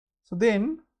So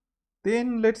then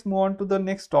let's move on to the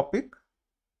next topic,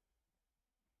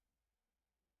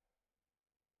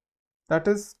 that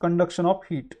is conduction of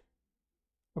heat.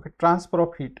 Okay, transfer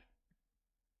of heat.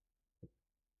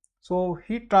 So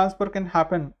heat transfer can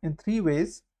happen in three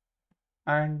ways,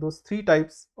 and those three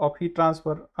types of heat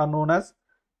transfer are known as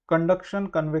conduction,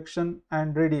 convection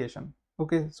and radiation.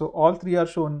 Okay, so all three are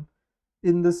shown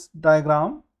in this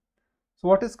diagram. So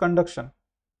what is conduction?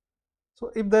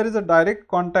 So if there is a direct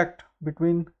contact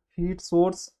between heat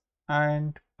source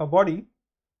and a body,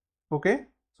 okay,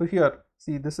 so here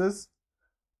see, this is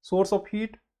source of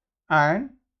heat, and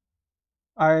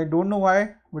I don't know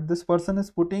why, but this person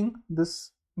is putting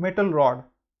this metal rod,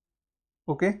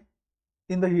 okay,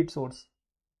 in the heat source,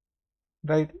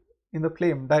 right, in the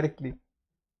flame directly,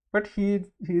 but he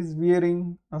is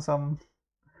wearing some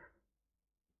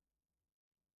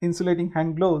insulating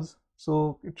hand gloves,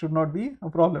 so it should not be a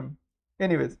problem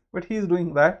anyways, but he is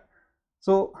doing that.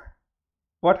 So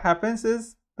what happens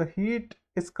is the heat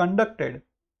is conducted,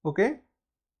 okay,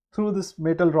 through this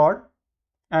metal rod,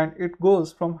 and it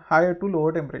goes from higher to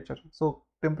lower temperature. So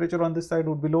temperature on this side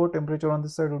would be low, temperature on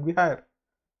this side would be higher.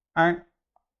 And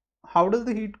how does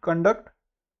the heat conduct?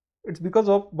 It's because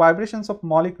of vibrations of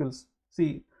molecules.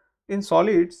 See, in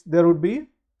solids there would be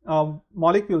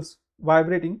molecules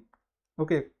vibrating,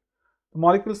 okay, the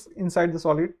molecules inside the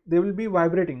solid, they will be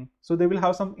vibrating, so they will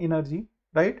have some energy,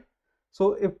 right?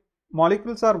 So if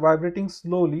molecules are vibrating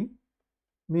slowly,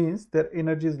 means their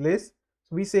energy is less,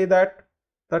 so we say that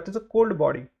that is a cold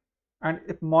body. And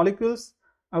if molecules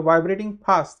are vibrating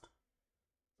fast,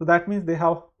 so that means they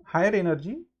have higher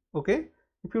energy, okay.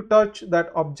 If you touch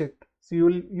that object, so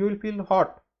you will feel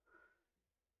hot,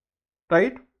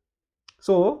 right?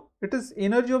 So it is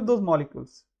energy of those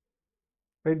molecules,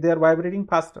 right, they are vibrating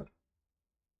faster.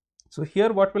 So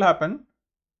here what will happen,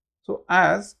 so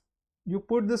as you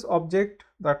put this object,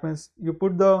 that means you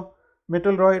put the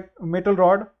metal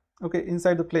rod, okay,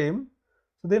 inside the flame,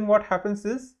 so then what happens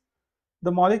is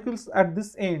the molecules at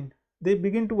this end, they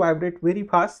begin to vibrate very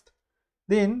fast,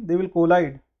 then they will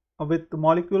collide with the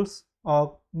molecules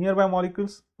of nearby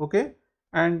molecules, okay,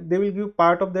 and they will give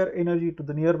part of their energy to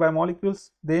the nearby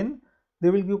molecules, then they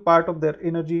will give part of their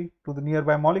energy to the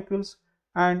nearby molecules,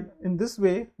 and in this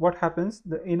way what happens,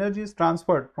 the energy is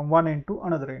transferred from one end to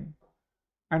another end,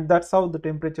 and that's how the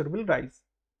temperature will rise,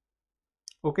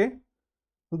 okay.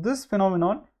 So this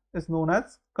phenomenon is known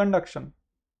as conduction,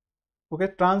 okay,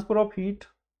 transfer of heat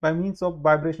by means of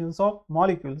vibrations of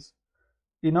molecules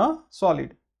in a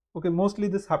solid, okay, mostly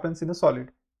this happens in a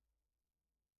solid,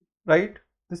 right?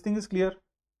 This thing is clear.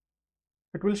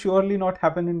 It will surely not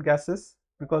happen in gases,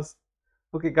 because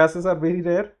okay, gases are very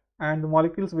rare and the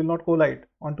molecules will not collide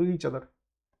onto each other,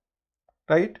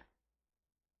 right?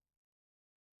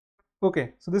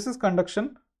 Okay, so this is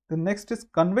conduction. The next is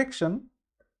convection.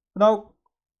 Now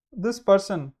this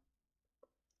person,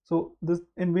 so this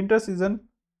in winter season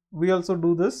we also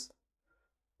do this,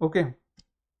 okay.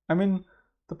 I mean,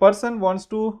 the person wants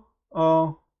to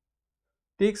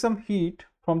take some heat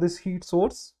from this heat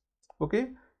source, okay,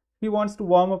 he wants to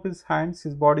warm up his hands,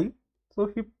 his body,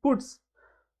 so he puts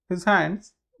his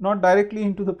hands not directly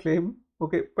into the flame,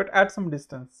 okay, but at some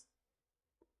distance,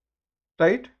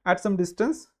 right, at some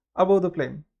distance above the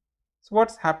flame. So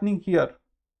what's happening here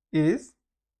is,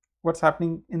 what's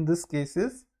happening in this case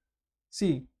is,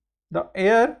 see, the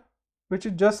air which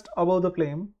is just above the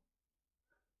flame,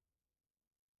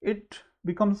 it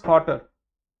becomes hotter,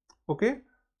 okay.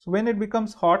 So when it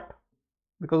becomes hot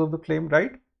because of the flame,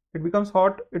 right, it becomes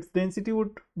hot, its density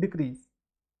would decrease,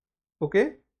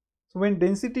 okay. So when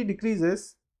density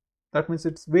decreases, that means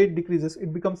its weight decreases,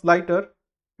 it becomes lighter,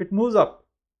 it moves up,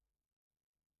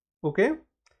 okay,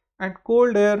 and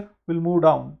cold air will move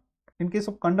down. In case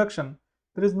of conduction,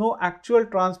 there is no actual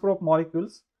transfer of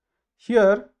molecules.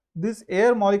 Here these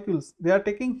air molecules, they are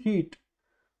taking heat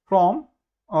from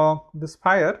this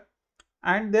fire,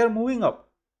 and they are moving up,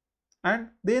 and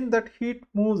then that heat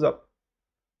moves up,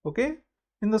 okay,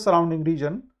 in the surrounding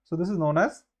region. So this is known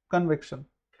as convection,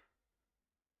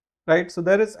 right. So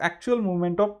there is actual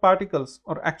movement of particles,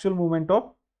 or actual movement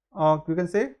of you can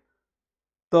say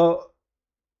the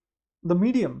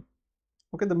medium,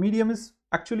 okay, the medium is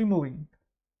actually moving.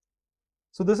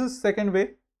 So this is second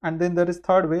way, and then there is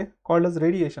third way called as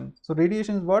radiation. So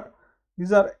radiation is what?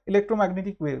 These are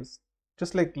electromagnetic waves,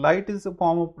 just like light is a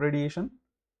form of radiation,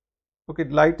 okay,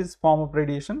 light is form of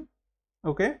radiation,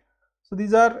 okay. So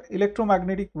these are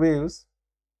electromagnetic waves,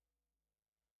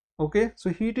 okay. So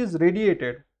heat is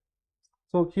radiated.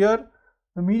 So here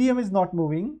the medium is not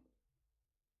moving.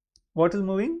 What is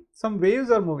moving? Some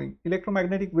waves are moving,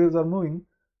 electromagnetic waves are moving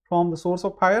from the source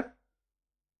of fire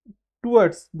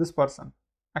towards this person.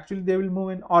 Actually they will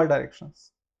move in all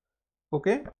directions.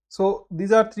 Okay, so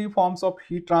these are three forms of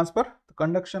heat transfer: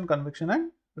 conduction, convection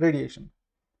and radiation.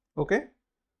 Okay,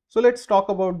 so let's talk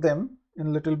about them in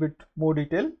a little bit more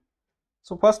detail.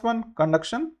 So first one,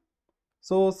 conduction.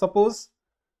 So suppose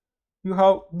you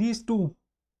have these two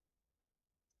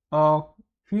uh,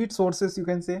 heat sources, you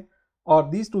can say, or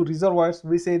these two reservoirs.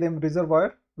 We say them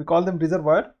reservoir, we call them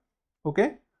reservoir.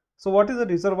 Okay, so what is a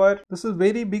reservoir? This is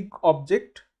very big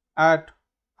object at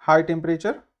high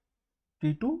temperature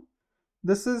T2.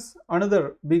 This is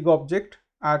another big object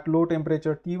at low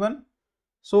temperature T1.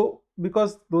 So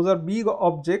because those are big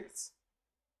objects,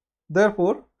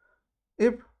 therefore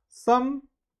if some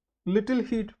little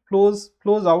heat flows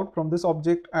out from this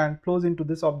object and flows into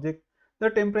this object,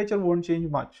 the temperature won't change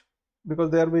much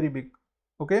because they are very big.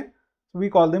 Okay, so we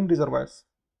call them reservoirs,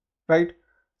 right?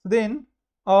 Then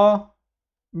a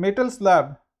metal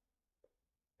slab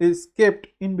is kept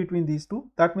in between these two.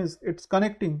 That means it's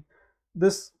connecting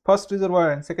this first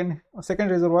reservoir and second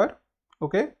reservoir.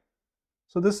 Okay,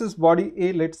 so this is body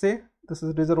A, let's say this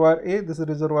is reservoir A, this is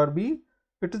reservoir B.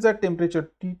 It is at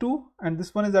temperature T2 and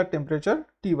this one is at temperature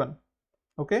T1.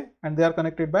 Okay, and they are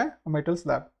connected by a metal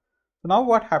slab. So now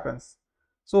what happens?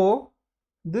 So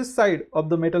this side of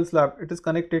the metal slab, it is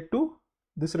connected to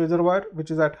this reservoir which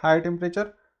is at high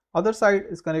temperature. Other side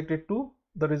is connected to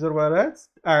the reservoir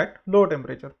at low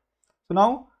temperature. So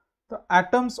now the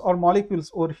atoms or molecules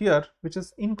over here which are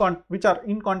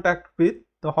in contact with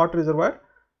the hot reservoir,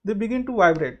 they begin to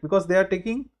vibrate because they are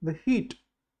taking the heat,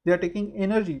 they are taking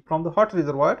energy from the hot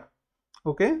reservoir.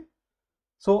 Okay,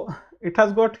 so it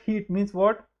has got heat, means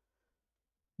what?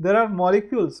 There are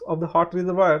molecules of the hot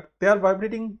reservoir, they are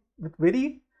vibrating with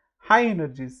very high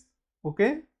energies.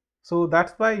 Okay, so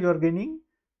that's why you are getting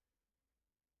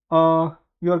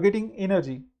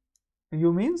energy.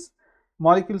 You means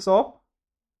molecules of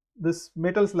this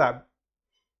metal slab.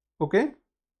 Okay,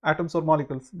 atoms or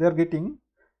molecules, they are getting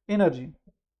energy,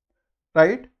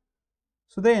 right?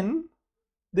 So then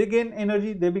they gain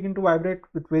energy, they begin to vibrate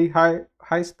with very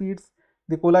high speeds,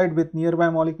 they collide with nearby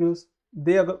molecules,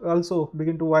 they also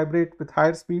begin to vibrate with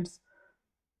higher speeds,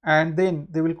 and then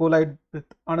they will collide with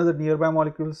another nearby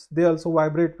molecules, they also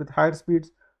vibrate with higher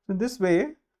speeds. So in this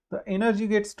way the energy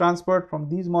gets transferred from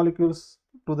these molecules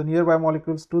to the nearby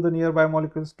molecules, to the nearby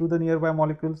molecules, to the nearby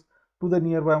molecules, to the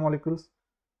nearby molecules,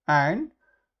 and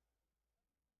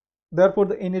therefore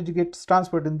the energy gets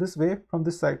transferred in this way from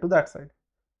this side to that side.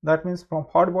 That means from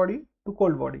hot body to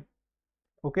cold body.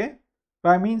 Okay,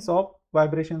 by means of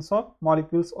vibrations of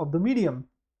molecules of the medium.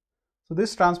 So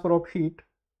this transfer of heat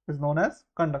is known as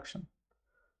conduction.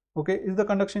 Okay, is the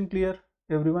conduction clear,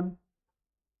 everyone?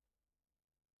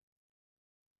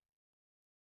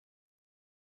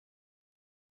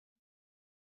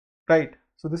 Right,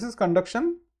 so this is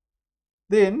conduction.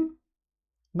 Then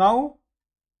now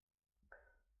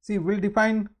see, we'll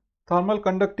define thermal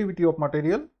conductivity of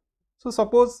material. So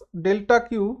suppose delta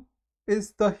Q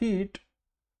is the heat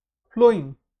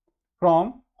flowing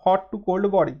from hot to cold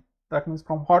body, that means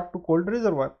from hot to cold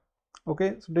reservoir.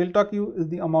 Okay, so delta Q is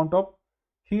the amount of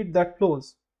heat that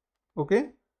flows. Okay,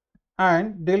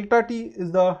 and delta T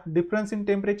is the difference in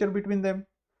temperature between them.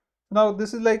 Now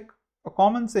this is like a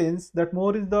common sense that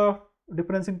more is the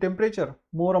difference in temperature,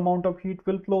 more amount of heat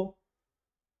will flow.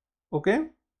 Okay,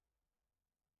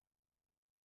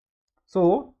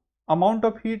 so amount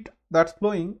of heat that's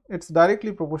flowing, it's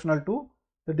directly proportional to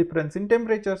the difference in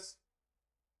temperatures.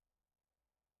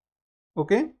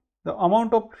 Okay, the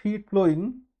amount of heat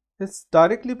flowing is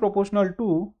directly proportional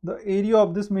to the area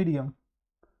of this medium,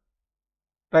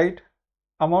 right?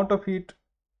 Amount of heat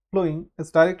flowing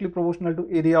is directly proportional to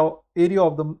area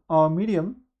of the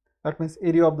medium, that means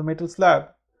area of the metal slab.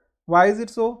 Why is it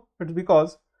so? It's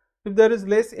because if there is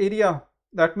less area,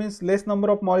 that means less number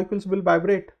of molecules will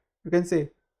vibrate, you can say.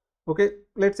 Okay,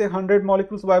 let's say 100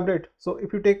 molecules vibrate, so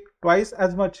if you take twice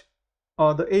as much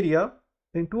the area,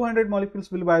 then 200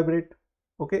 molecules will vibrate,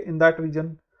 okay, in that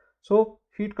region. So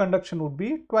heat conduction would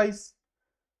be twice.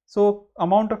 So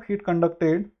amount of heat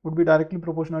conducted would be directly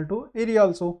proportional to area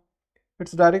also.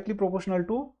 It's directly proportional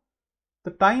to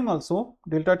the time also.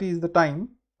 Delta T is the time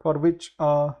for which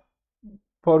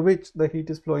the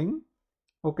heat is flowing.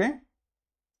 Okay,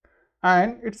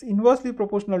 and it's inversely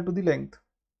proportional to the length,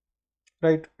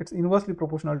 right? It's inversely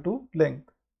proportional to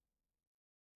length.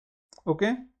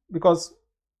 Okay, because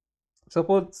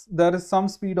suppose there is some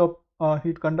speed of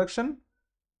heat conduction,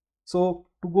 so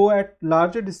to go at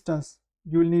larger distance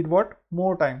you will need what?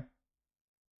 More time,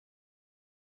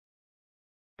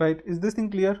 right? Is this thing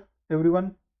clear,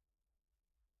 everyone?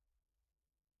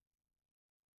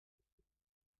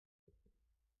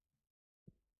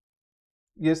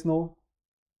 Yes, no.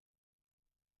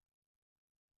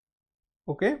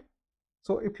 Okay,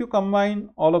 so if you combine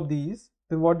all of these,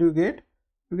 then what do you get?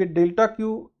 You get delta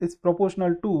q is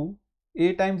proportional to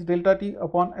a times delta t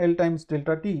upon L times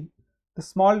delta t. The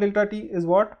small delta t is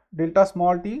what? Delta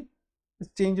small t is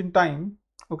change in time,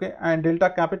 okay, and delta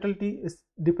capital T is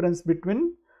difference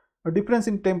between a difference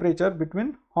in temperature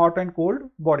between hot and cold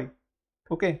body.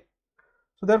 Okay,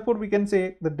 so therefore we can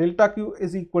say the delta q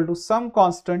is equal to some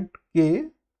constant k,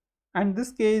 and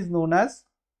this k is known as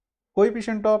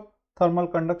coefficient of thermal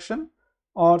conduction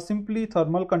or simply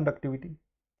thermal conductivity.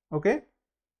 Okay,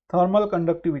 thermal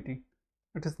conductivity,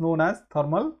 it is known as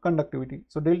thermal conductivity.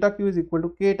 So delta q is equal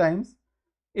to k times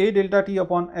a delta t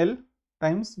upon L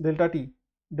times delta t.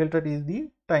 Delta t is the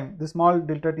time, the small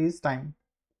delta t is time.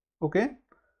 Okay,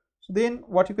 so then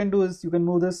what you can do is you can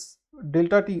move this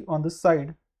delta t on this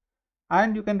side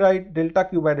and you can write delta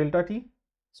q by delta t.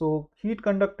 So heat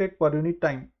conducted per unit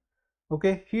time.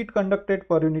 Okay, heat conducted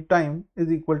per unit time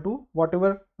is equal to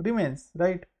whatever remains,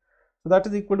 right? So that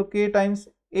is equal to k times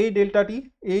a delta t,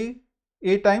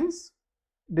 a times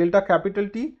delta capital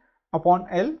T upon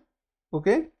L.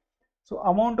 Okay, so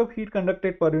amount of heat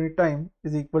conducted per unit time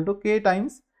is equal to k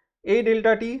times a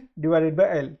delta t divided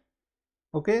by L.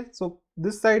 Okay, so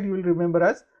this side you will remember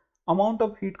as amount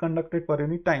of heat conducted per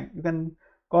unit time. You can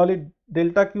call it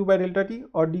delta q by delta t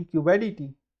or dq by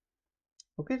dt.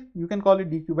 Okay, you can call it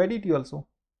dq by dt also.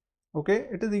 Okay,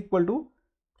 it is equal to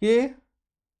k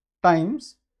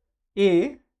times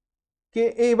a,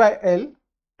 ka by L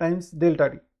times delta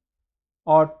t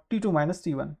or T2 minus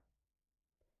T1.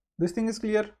 This thing is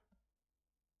clear?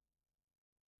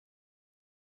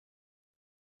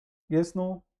 Yes,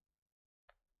 no?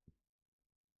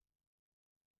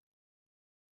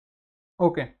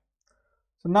 Okay,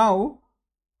 so now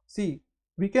see,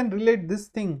 we can relate this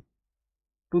thing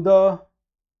to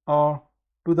uh,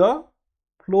 the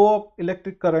flow of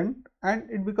electric current and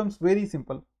it becomes very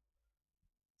simple.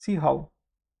 See how?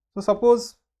 So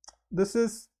suppose this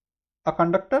is a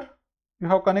conductor, you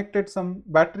have connected some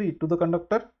battery to the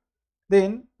conductor,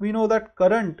 then we know that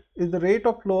current is the rate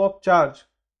of flow of charge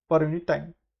per unit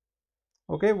time.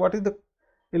 Okay, what is the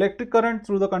electric current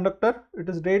through the conductor? It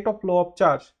is rate of flow of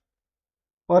charge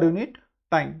per unit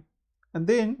time. And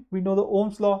then we know the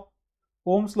Ohm's law.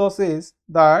 Ohm's law says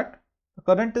that the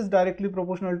current is directly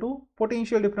proportional to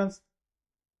potential difference.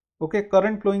 Okay,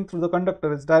 current flowing through the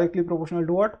conductor is directly proportional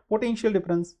to what? Potential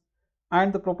difference,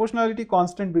 and the proportionality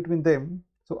constant between them.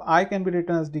 So I can be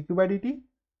written as dq by dt.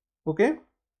 Okay,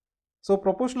 so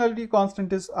proportionality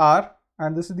constant is R,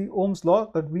 and this is the Ohm's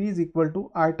law, that V is equal to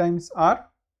I times R.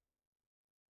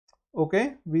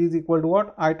 Okay, V is equal to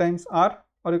what? I times R,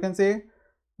 or you can say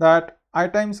that I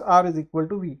times R is equal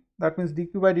to V. That means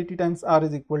dq by dt times R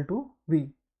is equal to V.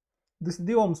 This is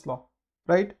the Ohm's law,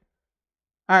 right?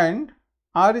 And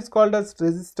R is called as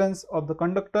resistance of the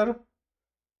conductor.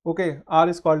 Okay, R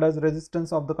is called as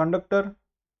resistance of the conductor.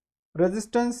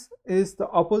 Resistance is the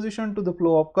opposition to the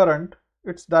flow of current.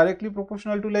 It's directly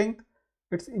proportional to length.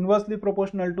 It's inversely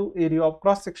proportional to area of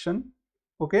cross section.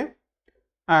 Okay,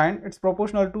 and it's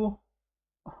proportional to,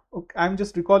 okay, I'm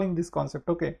just recalling this concept.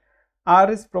 Okay,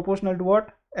 R is proportional to what?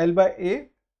 L by A,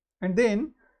 and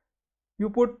then you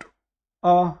put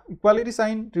equality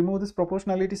sign, remove this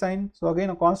proportionality sign, so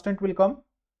again a constant will come.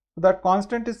 So that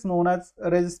constant is known as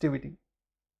resistivity.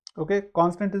 Okay,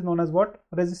 constant is known as what?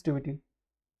 Resistivity.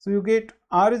 So you get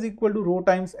R is equal to rho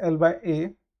times L by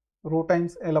A, rho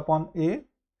times L upon A,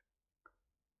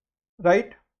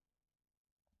 right?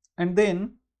 And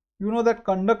then you know that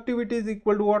conductivity is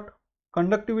equal to what?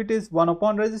 Conductivity is 1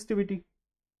 upon resistivity.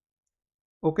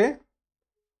 Okay,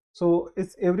 so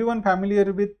is everyone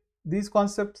familiar with these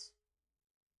concepts?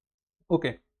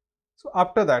 Okay, so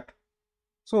after that,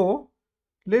 so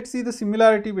let's see the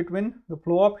similarity between the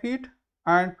flow of heat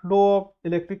and flow of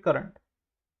electric current.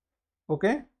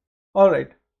 Okay, all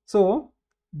right, so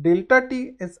delta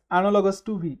T is analogous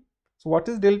to V. So what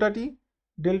is delta T?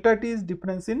 Delta T is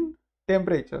difference in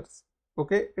temperatures.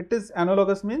 Okay, it is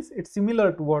analogous means it's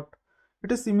similar to what?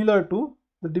 It is similar to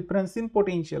the difference in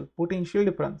potential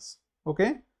difference.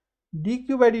 Okay,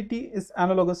 dq by dt is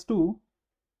analogous to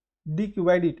dq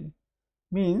by dt,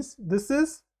 means this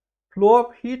is flow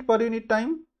of heat per unit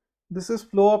time, this is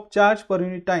flow of charge per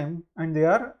unit time, and they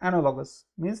are analogous,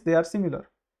 means they are similar.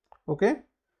 Okay,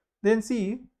 then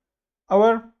see,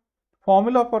 our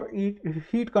formula for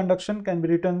heat conduction can be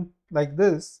written like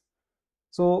this.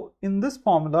 So in this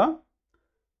formula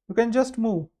you can just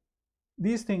move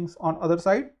these things on other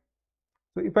side.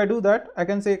 So if I do that, I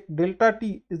can say delta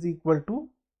T is equal to,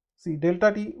 see,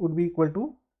 delta T would be equal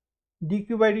to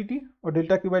dq by dt or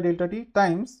delta q by delta T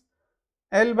times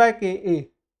L by Ka.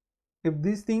 If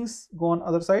these things go on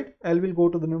other side, L will go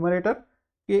to the numerator,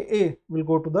 Ka will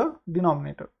go to the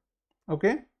denominator.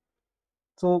 Okay.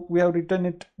 So we have written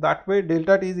it that way.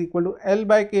 Delta T is equal to L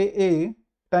by Ka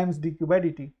times dq by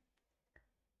dt.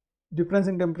 Difference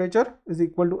in temperature is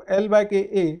equal to L by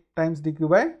Ka times dq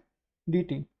by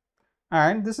dt.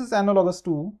 And this is analogous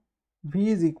to V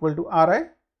is equal to Ri,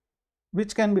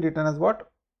 which can be written as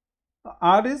what?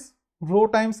 R is rho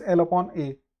times L upon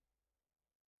A,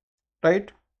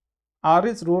 right? R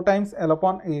is rho times L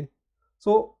upon A.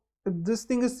 So if this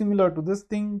thing is similar to this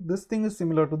thing is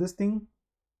similar to this thing,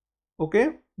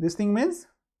 okay? This thing means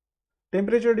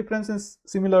temperature difference is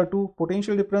similar to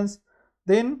potential difference,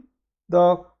 then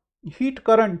the heat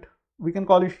current, we can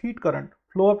call it heat current,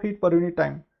 flow of heat per unit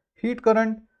time. Heat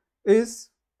current is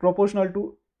proportional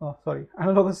to,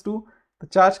 analogous to the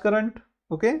charge current,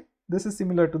 okay? This is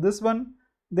similar to this one,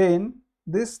 then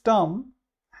this term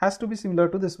has to be similar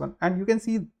to this one, and you can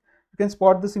see, you can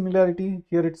spot the similarity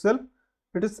here itself.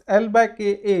 It is L by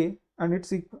Ka, and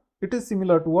it is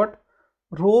similar to what?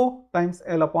 Rho times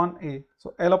L upon A.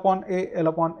 So L upon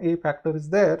A factor is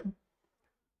there.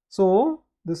 So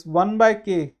this 1 by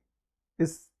K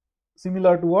is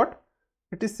similar to what?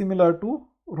 It is similar to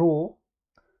rho.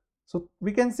 So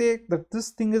we can say that this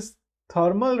thing is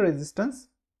thermal resistance.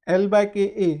 L by Ka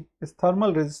is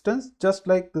thermal resistance, just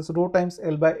like this rho times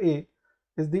L by A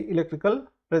is the electrical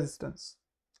resistance.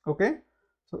 Okay.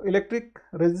 So electric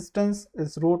resistance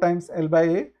is rho times L by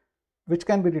A, which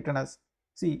can be written as,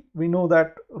 see, we know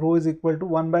that rho is equal to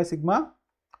 1 by sigma,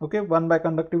 okay, 1 by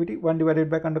conductivity, 1 divided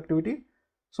by conductivity.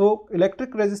 So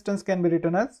electric resistance can be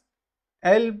written as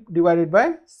L divided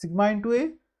by sigma into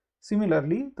A.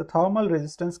 Similarly, the thermal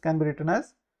resistance can be written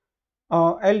as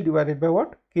L divided by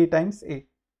what? K times A.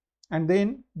 And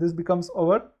then this becomes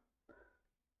our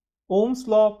Ohm's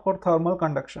law for thermal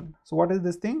conduction. So what is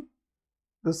this thing?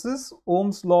 This is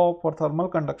Ohm's law for thermal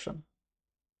conduction.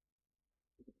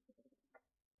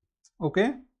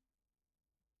 Okay.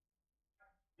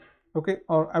 Okay,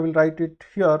 or I will write it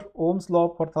here, Ohm's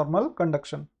law for thermal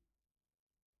conduction.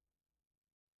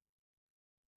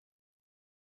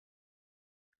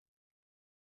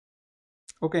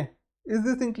 Okay, is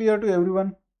this thing clear to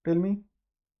everyone? Tell me.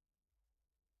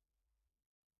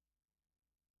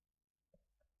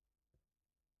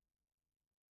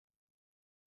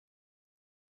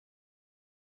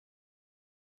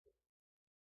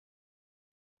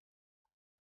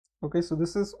 Okay, so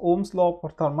this is Ohm's law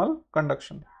for thermal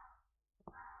conduction.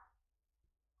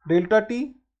 Delta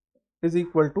T is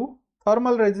equal to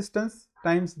thermal resistance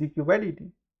times dq by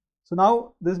dt. So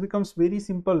now this becomes very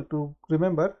simple to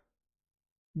remember.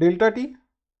 Delta T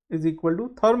is equal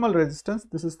to thermal resistance,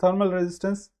 this is thermal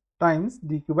resistance times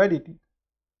dq by dt.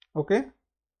 Okay,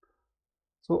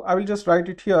 so I will just write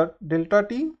it here. Delta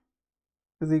T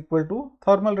is equal to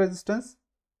thermal resistance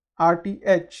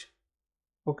RTH,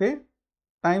 okay,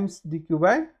 times dq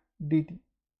by dt.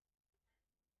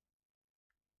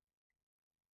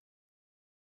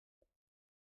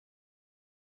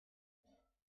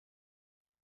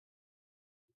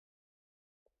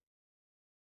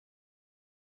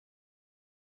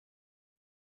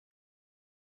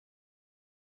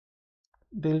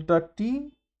 Delta T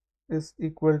is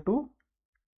equal to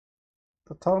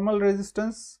the thermal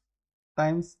resistance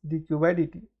times dq by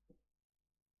dt.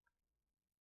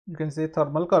 You can say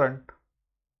thermal current.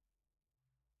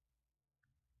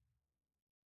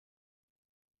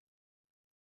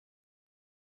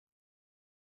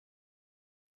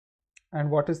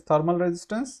 And what is thermal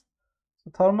resistance?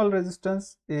 So thermal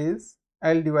resistance is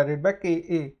L divided by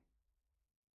Ka.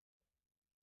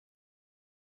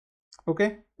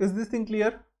 Okay, is this thing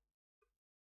clear?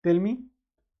 Tell me.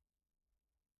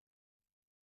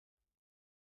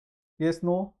 Yes,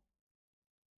 no?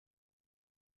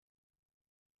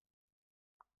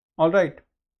 All right,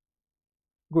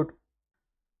 good.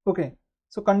 Okay,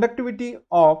 so conductivity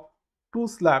of two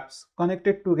slabs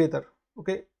connected together,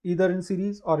 okay, either in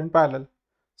series or in parallel.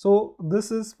 So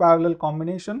this is parallel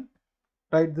combination,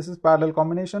 right? This is parallel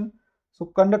combination. So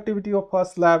conductivity of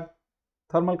first slab,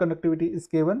 thermal conductivity is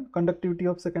K1, conductivity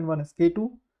of second one is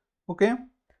K2. Okay,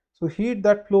 so heat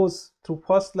that flows through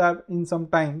first slab in some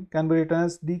time can be written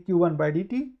as dq1 by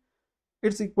dt.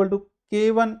 It's equal to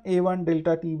K1 A1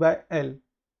 delta T by L.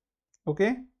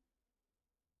 Okay,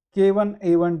 K1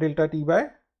 A1 delta T by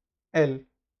L,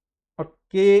 or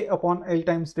K upon L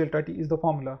times delta T is the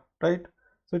formula, right?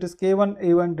 So it is K1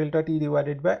 A1 delta T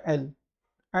divided by L,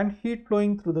 and heat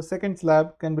flowing through the second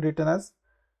slab can be written as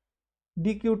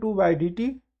dq2 by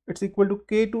dt. It's equal to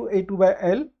K2 A2 by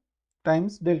L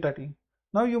times delta T.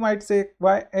 Now you might say,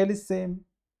 why L is same?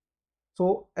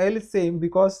 So L is same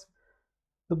because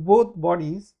the both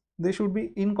bodies, they should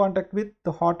be in contact with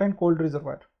the hot and cold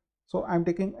reservoir. So I'm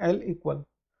taking L equal,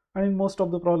 and in most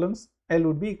of the problems L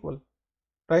would be equal,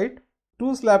 right?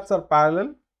 Two slabs are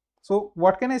parallel. So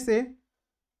what can I say?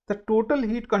 The total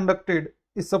heat conducted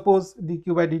is suppose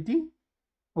dq by dt.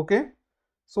 Okay,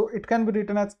 so it can be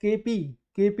written as Kp.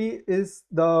 Kp is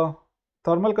the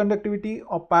thermal conductivity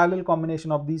of parallel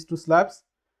combination of these two slabs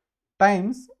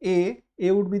times A.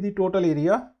 A would be the total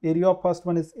area. Area of first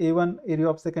one is A1, area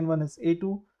of second one is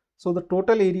A2. So the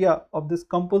total area of this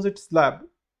composite slab,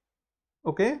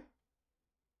 okay,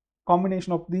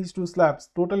 combination of these two slabs,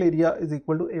 total area is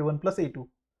equal to A1 plus A2,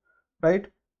 right?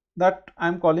 That I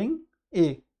am calling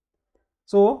A.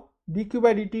 So dq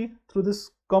by dt through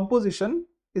this composition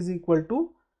is equal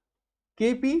to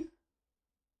Kp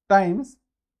times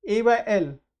A by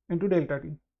L into delta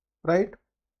T, right?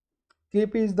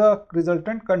 Kp is the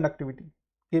resultant conductivity.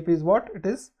 Kp is what? It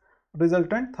is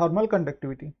resultant thermal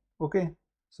conductivity. Okay,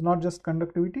 so not just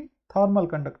conductivity, thermal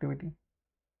conductivity,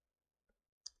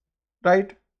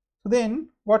 right? So then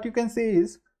what you can say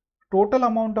is total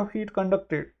amount of heat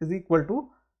conducted is equal to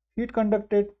heat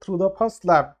conducted through the first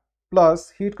slab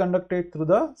plus heat conducted through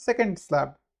the second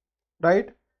slab, right?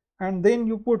 And then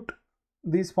you put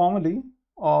these formulae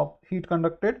of heat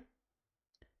conducted.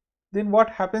 Then what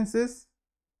happens is,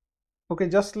 okay,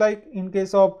 just like in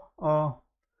case of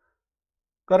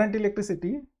current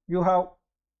electricity, you have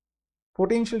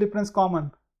potential difference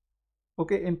common,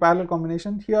 okay, in parallel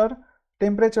combination. Here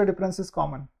temperature difference is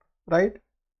common, right?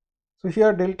 So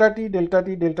here delta T, delta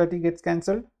T, delta T gets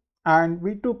cancelled, and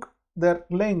we took their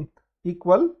length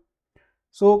equal.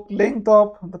 So length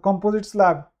of the composite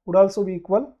slab would also be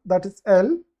equal, that is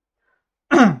L.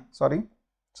 Sorry,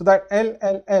 so that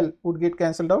L would get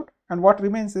cancelled out, and what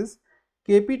remains is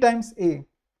Kp times A.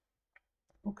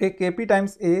 Okay, Kp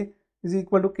times A is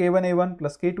equal to K1A1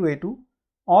 plus K2A2,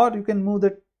 or you can move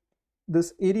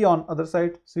this area on other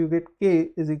side, so you get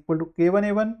K is equal to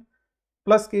K1A1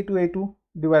 plus K2A2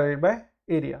 divided by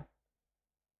area,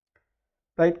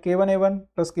 right? K1A1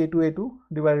 plus K2A2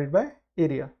 divided by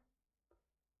area.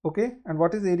 Okay, and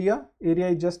what is area? Area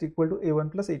is just equal to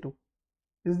A1 plus A2.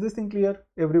 Is this thing clear,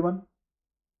 everyone?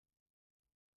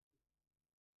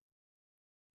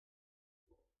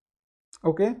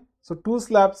 Okay, so two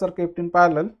slabs are kept in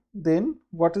parallel. Then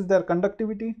what is their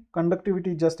conductivity?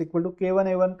 Conductivity is just equal to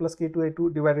K1A1 plus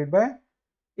K2A2 divided by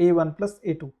A1 plus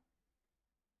A2.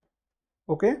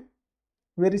 Okay,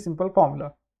 very simple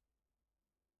formula,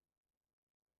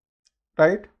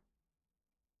 right?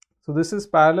 So this is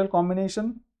parallel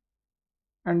combination,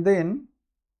 and then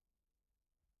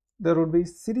there would be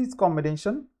series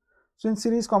combination. So in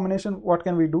series combination, what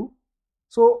can we do?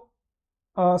 So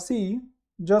see,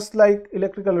 just like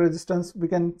electrical resistance, we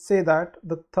can say that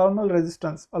the thermal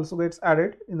resistance also gets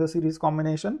added in the series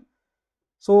combination.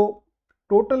 So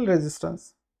total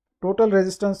resistance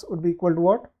would be equal to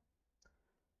what?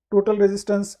 Total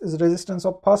resistance is resistance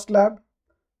of first slab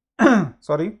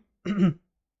sorry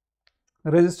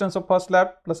resistance of first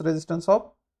slab plus resistance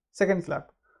of second slab.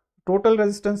 Total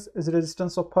resistance is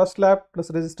resistance of first slab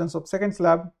plus resistance of second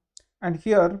slab, and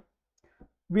here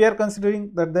we are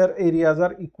considering that their areas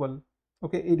are equal.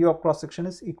 Okay, area of cross section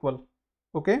is equal.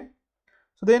 Okay,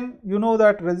 so then you know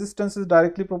that resistance is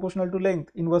directly proportional to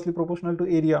length, inversely proportional to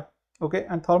area. Okay,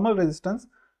 and thermal resistance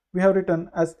we have written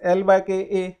as L by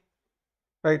Ka,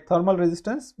 right? Thermal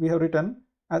resistance we have written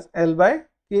as L by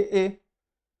Ka.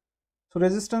 So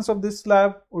resistance of this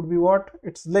slab would be what?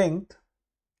 Its length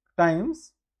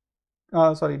times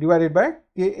divided by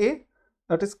Ka,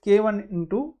 that is K1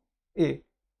 into A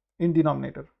in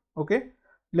denominator. Okay,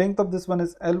 length of this one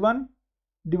is L1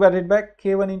 divided by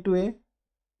K1 into A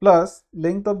plus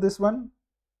length of this one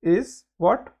is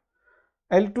what?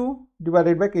 L2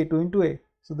 divided by K2 into A.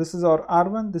 So this is our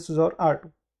R1, this is our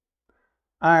R2.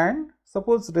 And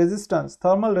suppose resistance,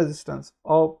 thermal resistance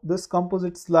of this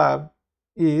composite slab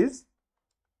is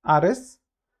Rs.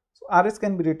 So Rs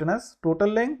can be written as total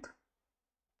length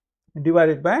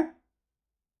divided by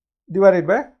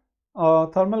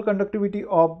thermal conductivity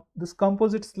of this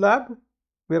composite slab.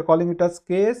 We are calling it as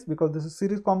Ks because this is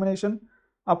series combination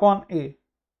upon A,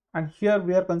 and here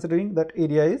we are considering that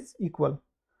area is equal.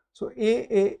 So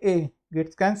A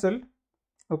gets cancelled.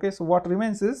 Okay, so what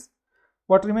remains is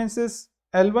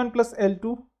L1 plus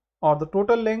L2, or the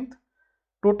total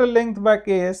length by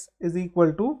Ks is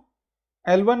equal to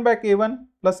L1 by K1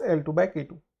 plus L2 by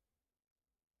K2.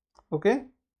 Okay,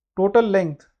 total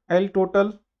length L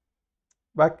total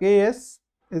by Ks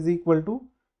is equal to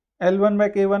L1 by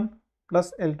K1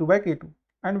 plus L2 by K2,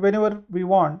 and whenever we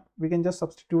want we can just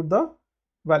substitute the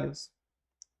values.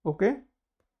 Okay,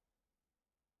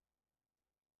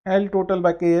 L total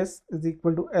by Ks is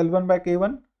equal to L1 by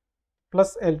K1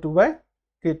 plus L2 by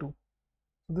K2. So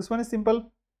this one is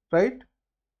simple, right?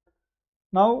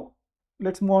 Now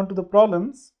let's move on to the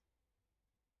problems.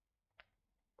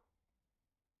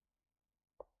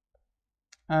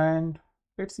 And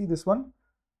let's see this one.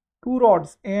 Two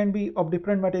rods A and B of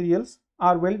different materials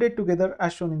are welded together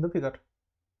as shown in the figure.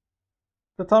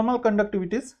 The thermal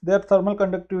conductivities, their thermal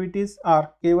conductivities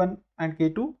are K1 and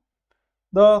K2.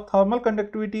 The thermal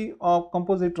conductivity of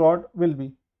composite rod will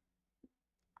be,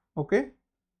 okay,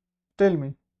 tell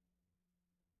me.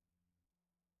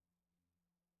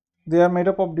 They are made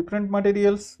up of different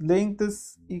materials, length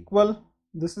is equal,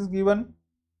 this is given,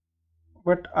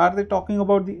 but are they talking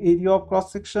about the area of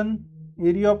cross section?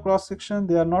 Area of cross section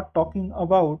they are not talking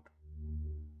about.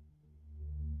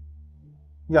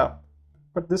 Yeah,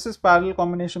 but this is parallel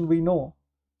combination, we know.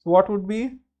 So what would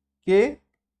be K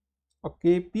or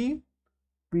Kp?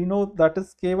 We know that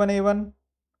is K1A1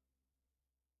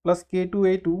 plus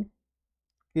K2A2,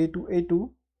 K2A2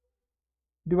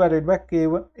 divided by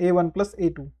K1 A1 plus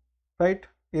A2, right?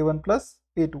 A1 plus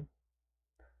A2.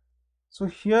 So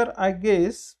here I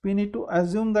guess we need to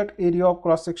assume that area of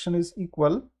cross section is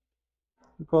equal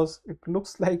because it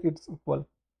looks like it's equal,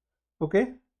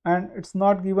 okay, and it's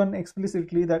not given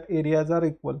explicitly that areas are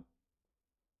equal,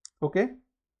 okay.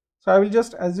 So I will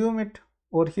just assume it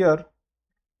over here,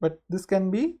 but this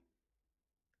can be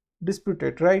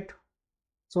disputed, right?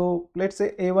 So let's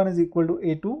say A1 is equal to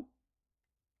A2.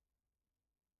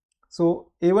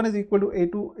 So A1 is equal to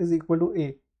A2 is equal to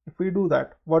A. If we do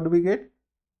that, what do we get?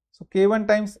 So K1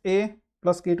 times A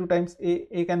plus K2 times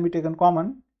A can be taken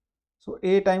common. So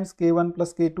A times K1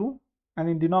 plus K2, and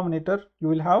in denominator you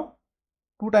will have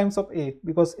 2 times of A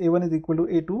because A1 is equal to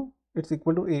A2, it's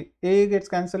equal to A. A gets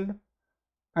cancelled,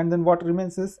 and then what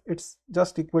remains is it's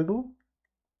just equal to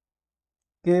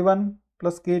K1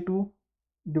 plus K2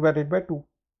 divided by 2,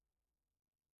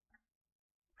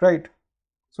 right?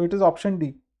 So it is option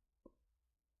D.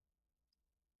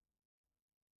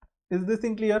 Is this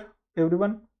thing clear,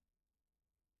 everyone?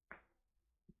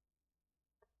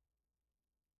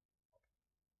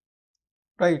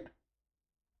 Right.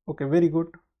 Okay, very good.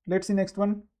 Let's see next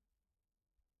one.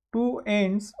 Two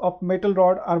ends of metal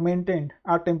rod are maintained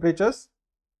at temperatures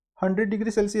 100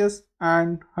 degrees Celsius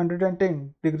and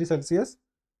 110 degrees Celsius.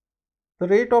 The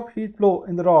rate of heat flow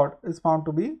in the rod is found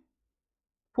to be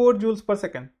 4 joules per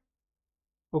second.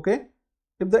 Okay.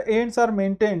 If the ends are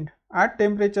maintained at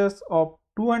temperatures of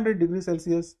 200 degrees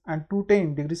Celsius and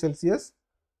 210 degrees Celsius,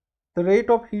 the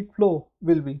rate of heat flow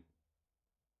will be.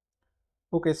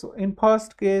 Okay, so in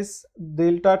first case,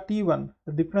 delta T1,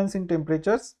 the difference in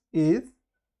temperatures is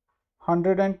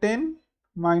 110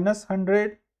 minus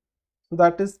 100, so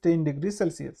that is 10 degrees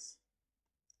Celsius.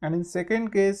 And in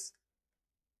second case,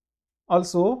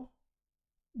 also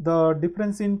the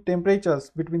difference in temperatures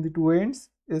between the two ends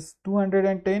is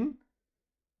 210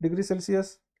 degrees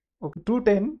Celsius. Okay,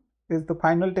 210 is the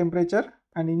final temperature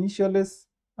and initial is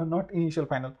not initial,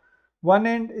 final. One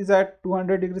end is at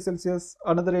 200 degrees Celsius,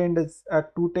 another end is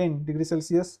at 210 degrees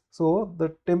Celsius. So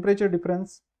the temperature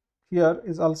difference here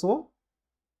is also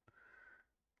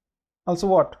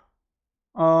what?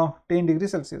 10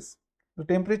 degrees Celsius. The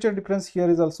temperature difference here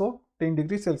is also 10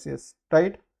 degrees Celsius,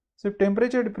 right? So if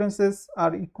temperature differences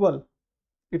are equal,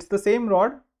 it's the same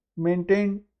rod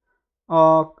maintained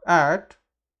at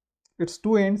its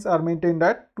two ends are maintained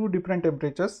at two different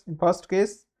temperatures. In first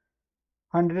case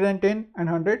 110 and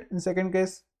 100, in second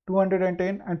case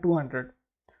 210 and 200.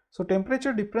 So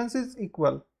temperature difference is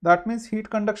equal. That means heat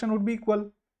conduction would be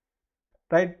equal,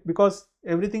 right? Because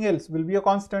everything else will be a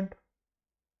constant.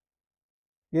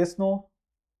 Yes, no?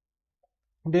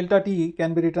 Delta T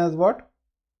can be written as what?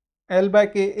 L by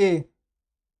Ka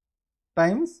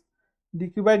times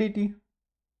dq by dt.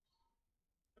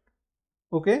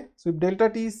 Okay, so if delta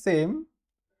T is same,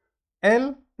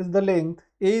 L is the length,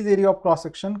 A is area of cross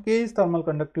section, K is thermal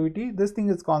conductivity, this thing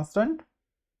is constant,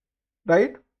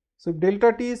 right? So if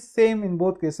delta T is same in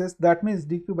both cases, that means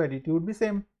dq by dt would be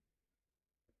same.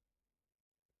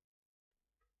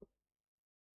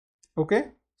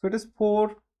 Okay, so it is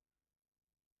 4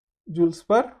 joules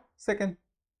per second.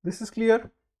 This is clear.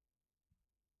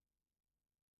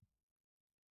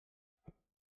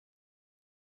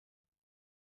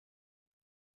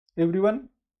 Everyone?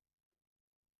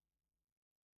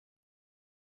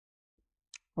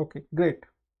 Okay, great.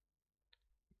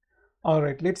 All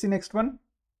right, let's see next one.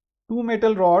 Two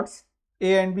metal rods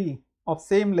A and B of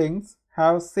same lengths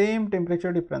have same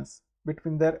temperature difference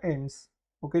between their ends.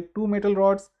 Okay, two metal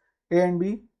rods A and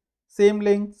B, same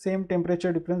length, same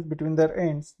temperature difference between their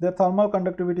ends. Their thermal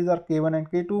conductivities are K1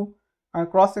 and K2 and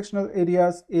cross-sectional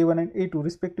areas A1 and A2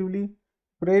 respectively.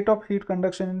 Rate of heat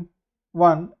conduction in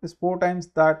 1 is 4 times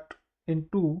that in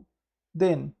 2.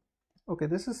 Then, okay,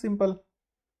 this is simple.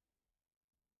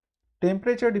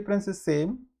 Temperature difference is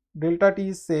same, delta T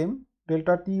is same,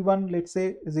 delta T1 let's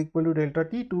say is equal to delta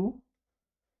T2.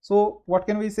 So what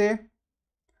can we say?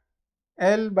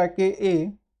 L by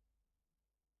Ka,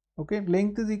 okay,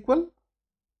 length is equal,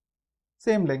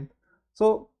 same length.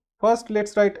 So first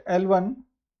let's write L1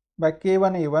 by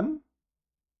K1A1,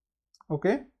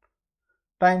 okay,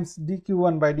 times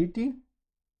dq1 by dt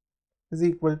is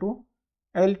equal to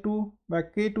L2 by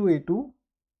K2A2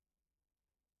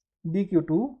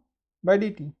 dq2 by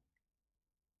dt,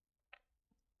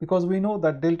 because we know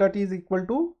that delta T is equal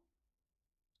to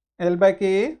L by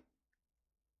Ka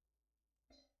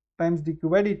times dq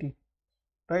by dt,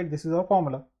 right? This is our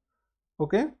formula,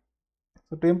 okay?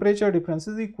 So temperature difference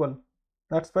is equal.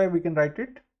 That's why we can write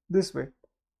it this way,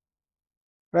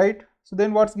 right? So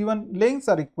then what's given? Lengths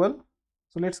are equal.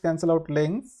 So let's cancel out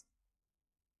lengths.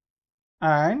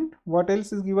 And what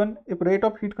else is given? If rate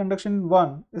of heat conduction in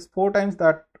 1 is 4 times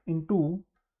that in 2,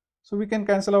 so we can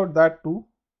cancel out that too.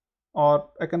 Or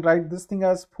I can write this thing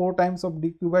as 4 times of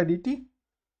dq by dt,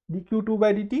 dq2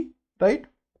 by dt, right?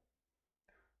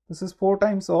 This is 4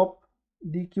 times of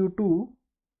dq2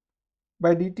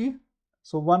 by dt.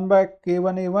 So 1 by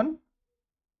k1a1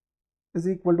 is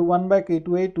equal to 1 by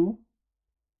k2a2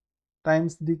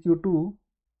 times dq2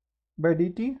 by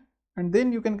dt, and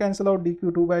then you can cancel out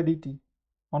dq2 by dt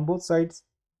on both sides.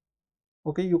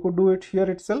 Okay, you could do it here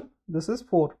itself. This is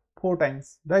 4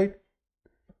 times, right?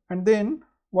 And then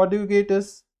what do you get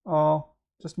is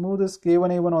just move this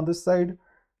k1a1 on this side,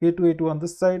 k2a2 on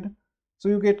this side. So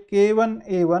you get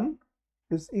k1a1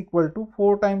 is equal to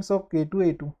 4 times of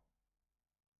k2a2.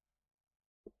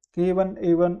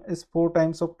 K1a1 is 4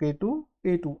 times of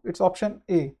k2a2. It's option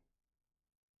A.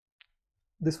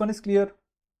 This one is clear.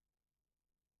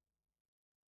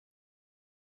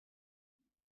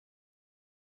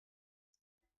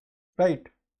 Right.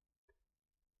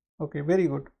 Okay, very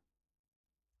good.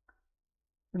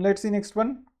 Let's see next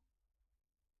one.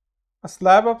 A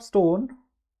slab of stone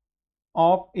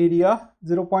of area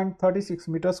 0.36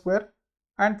 meter square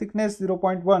and thickness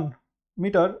 0.1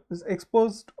 meter is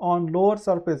exposed on lower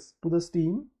surface to the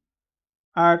steam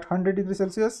at 100 degrees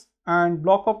Celsius, and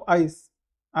block of ice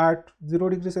at 0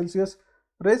 degrees Celsius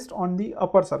rest on the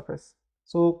upper surface.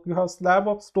 So you have slab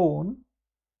of stone.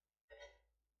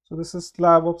 So this is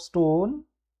slab of stone,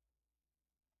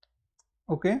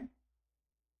 okay,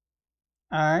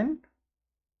 and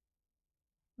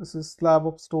this is slab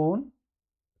of stone.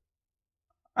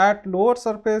 At lower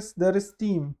surface there is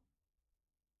steam,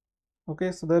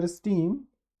 okay, so there is steam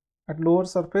at lower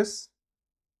surface,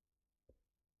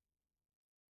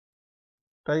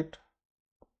 right?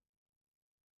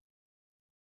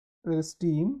 There is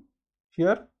steam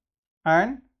here,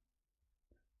 and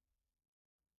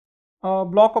a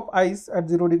block of ice at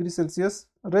 0 degrees Celsius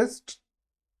rests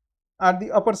at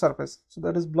the upper surface. So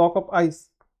there is block of ice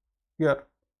here,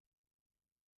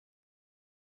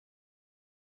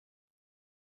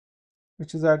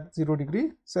 which is at 0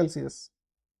 degree Celsius,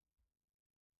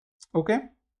 okay.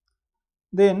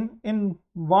 Then in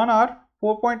 1 hour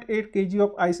 4.8 kg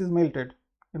of ice is melted.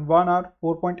 In 1 hour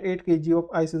 4.8 kg of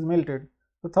ice is melted.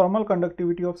 The thermal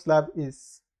conductivity of slab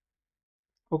is,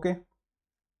 okay.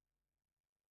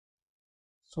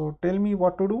 So tell me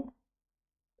what to do.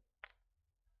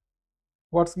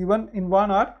 What's given in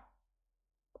 1 hour?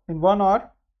 In 1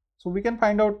 hour, so we can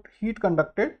find out heat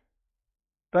conducted,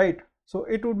 right? So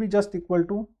it would be just equal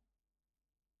to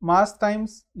mass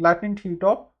times latent heat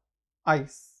of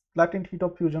ice, latent heat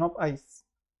of fusion of ice,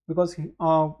 because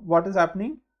what is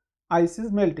happening? Ice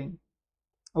is melting,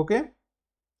 okay.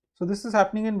 So this is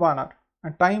happening in 1 hour,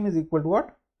 and time is equal to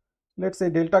what? Let's say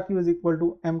delta Q is equal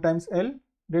to m times L,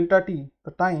 delta T,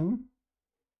 the time,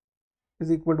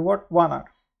 is equal to what? 1 hour,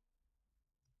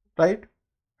 right?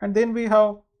 And then we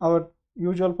have our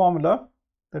usual formula,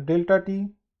 the delta T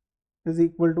is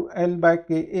equal to L by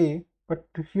Ka, but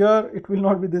here it will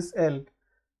not be this L.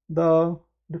 The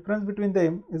difference between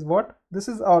them is what? This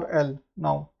is our L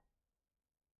now,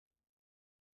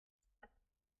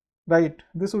 right?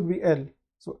 This would be L.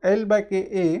 So L by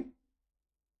Ka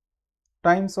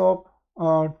times of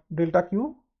delta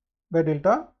Q by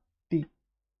delta T.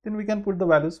 Then we can put the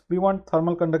values. We want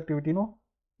thermal conductivity, no?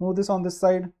 Move this on this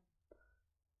side.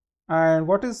 And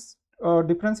what is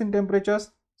difference in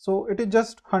temperatures? So it is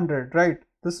just 100, right?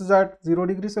 This is at 0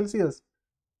 degrees Celsius.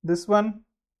 This one,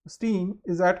 steam,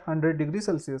 is at 100 degrees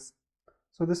Celsius.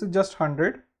 So this is just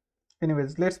 100.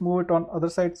 Anyways, let's move it on other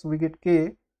side. So we get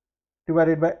K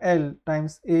divided by L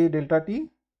times A delta T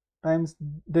times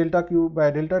delta Q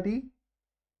by delta T,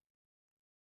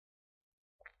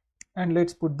 and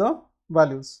let's put the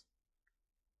values.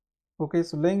 Okay,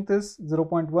 so length is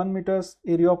 0.1 meters,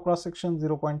 area of cross section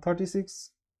 0.36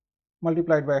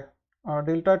 multiplied by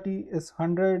delta T is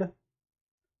 100,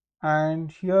 and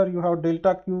here you have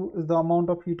delta Q is the amount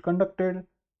of heat conducted,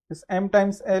 is M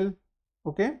times L.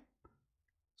 Okay,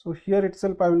 so here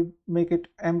itself I will make it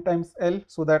M times L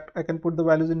so that I can put the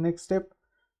values in next step.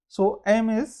 So M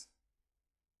is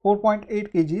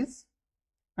 4.8 kgs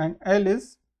and L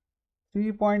is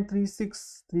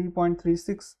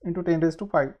 3.36 into 10 raised to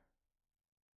 5.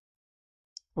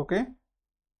 Okay,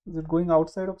 is it going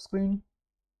outside of screen?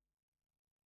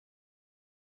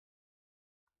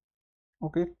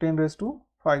 Okay, 10 raised to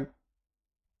 5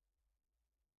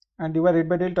 and divided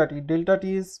by delta T. Delta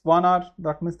T is 1 hour,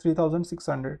 that means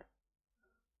 3600.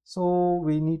 So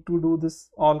we need to do this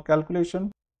all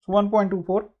calculation. So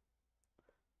 1.24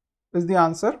 is the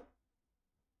answer.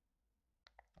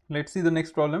 Let's see the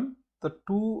next problem. The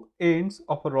two ends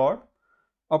of a rod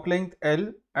of length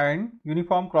L and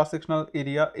uniform cross-sectional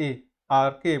area A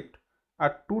are kept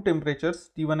at two temperatures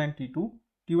T1 and T2.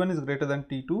 T1 is greater than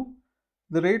T2.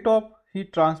 The rate of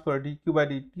heat transfer dQ by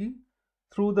dt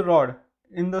through the rod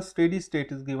in the steady state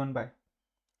is given by.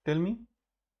 Tell me.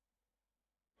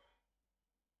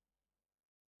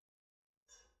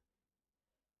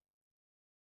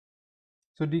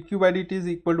 So dQ by dt is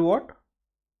equal to what?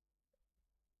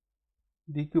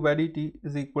 Dq by dt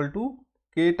is equal to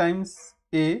K times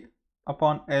A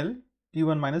upon L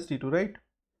T1 minus T2, right?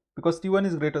 Because T1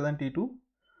 is greater than T2.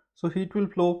 So heat will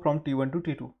flow from T1 to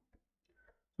T2. So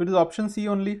it is option C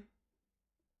only.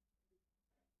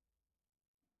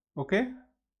 Okay.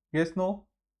 Yes, no?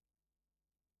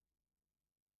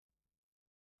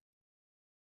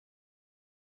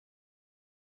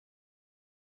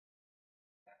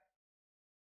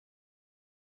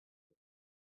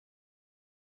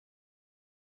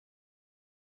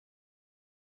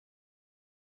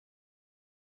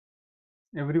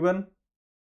 Everyone?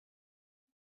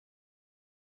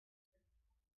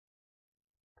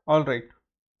 All right.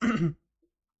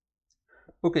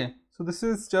 Okay. So this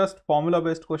is just formula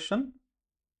based question.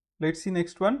 Let's see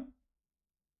next one.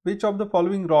 Which of the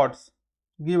following rods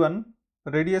given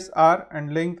radius R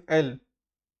and length L,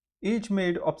 each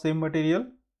made of same material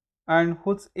and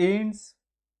whose ends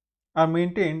are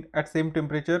maintained at same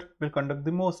temperature, will conduct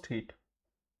the most heat?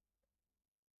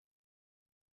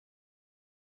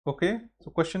 Okay, so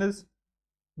question is,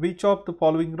 which of the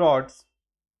following rods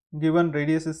given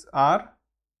radius is R,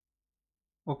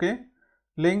 okay,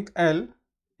 length L,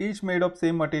 each made of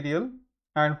same material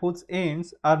and whose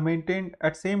ends are maintained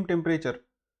at same temperature,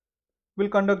 will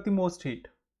conduct the most heat?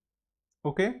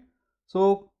 Okay,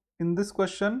 so in this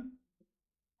question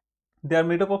they are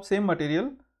made up of same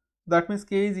material, that means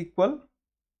K is equal.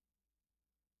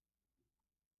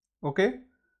 Okay,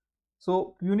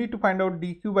 so you need to find out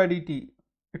dQ by dt.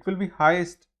 It will be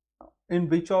highest in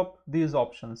which of these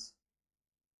options,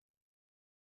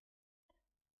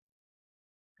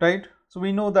 right? So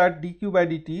we know that dQ by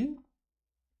dt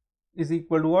is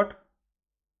equal to what?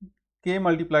 K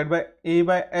multiplied by A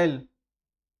by L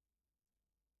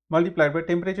multiplied by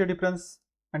temperature difference,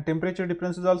 and temperature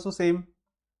difference is also same.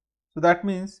 So that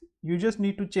means you just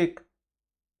need to check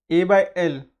A by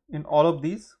L in all of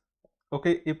these.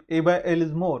 Okay, if A by L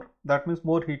is more, that means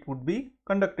more heat would be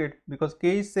conducted because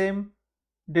K is same,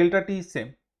 delta T is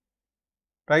same,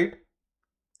 right?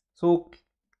 So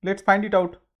let's find it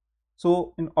out.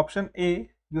 So in option A,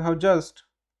 you have just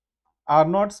R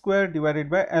naught square divided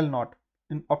by L naught.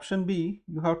 In option B,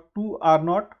 you have 2 R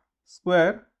naught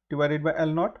square divided by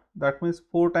L naught. That means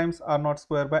 4 times R naught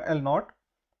square by L naught.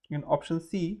 In option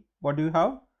C, what do you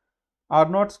have? R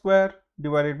naught square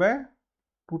divided by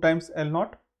 2 times L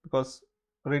naught, because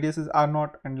radius is R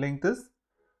naught and length is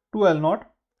 2 L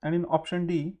naught. And in option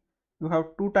D, you have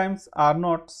 2 times R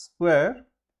naught square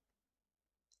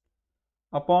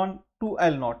upon 2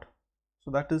 L naught.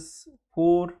 So that is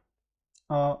 4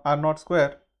 R naught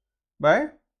square by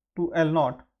 2 L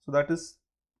naught. So that is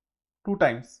 2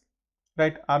 times,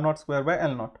 right, R naught square by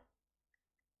L naught.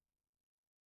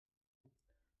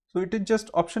 So it is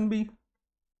just option B,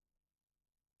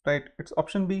 right? It's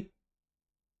option B.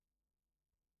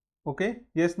 Okay,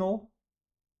 yes, no?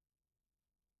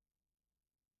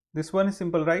 This one is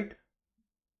simple, right?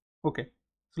 Okay,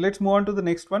 so let's move on to the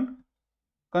next one.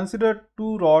 Consider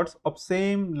two rods of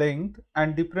same length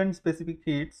and different specific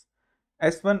heats,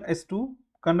 S1, S2,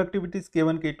 conductivity is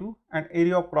K1, K2 and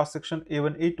area of cross section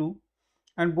A1, A2,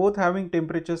 and both having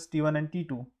temperatures T1 and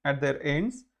T2 at their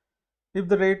ends, if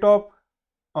the rate of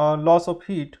loss of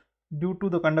heat due to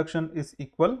the conduction is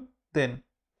equal, then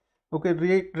okay,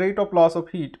 rate of loss of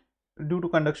heat due to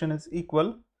conduction is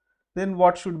equal, then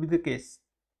what should be the case?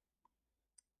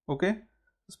 Okay,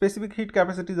 specific heat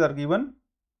capacities are given,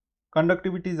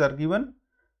 conductivities are given,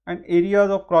 and areas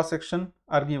of cross section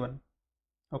are given.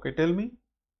 Okay, tell me.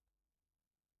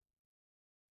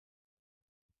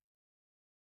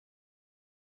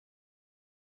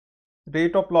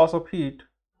 Rate of loss of heat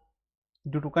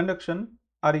due to conduction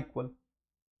are equal.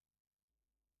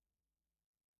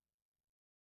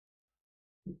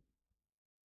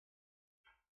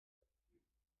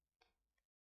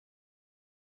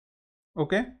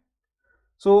 Okay,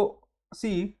 so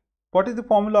see, what is the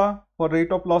formula for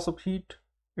rate of loss of heat?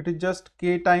 It is just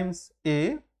K times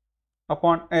A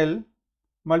upon L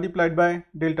multiplied by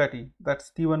delta T,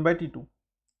 that's T1 by T2,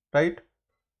 right?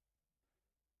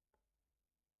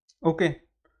 Okay,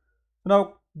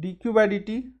 now dq by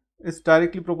dt is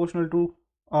directly proportional to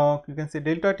you can say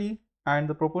delta T, and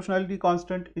the proportionality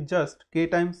constant is just K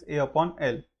times A upon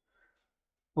L.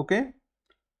 Okay,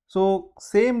 so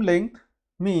same length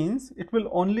means it will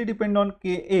only depend on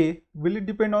Ka. Will it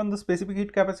depend on the specific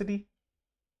heat capacity?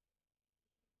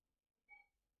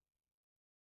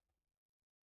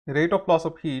 Rate of loss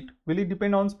of heat, will it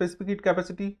depend on specific heat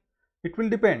capacity? It will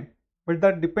depend, but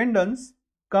that dependence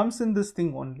comes in this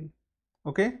thing only.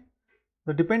 Okay,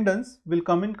 the dependence will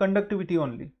come in conductivity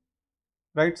only,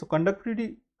 right? So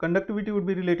conductivity would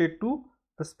be related to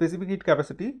the specific heat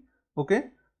capacity. Okay,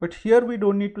 but here we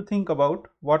don't need to think about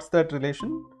what's that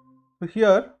relation. So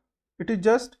here it is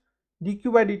just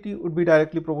dq by dt would be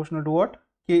directly proportional to what?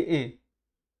 Ka,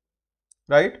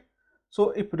 right? So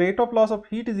if rate of loss of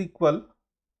heat is equal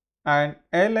and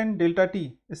L and delta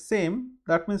T is same,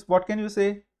 that means what can you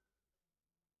say?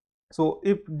 So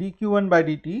if dq1 by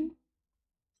dt,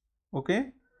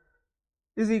 okay,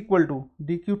 is equal to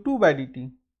dq2 by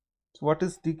dt. So what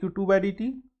is dq2 by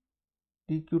dt?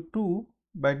 dq2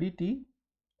 by dt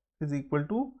is equal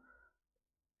to,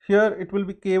 here it will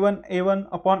be k1 a1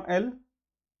 upon L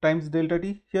times delta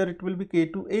T, here it will be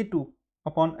k2 a2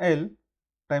 upon L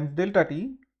times delta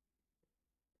T.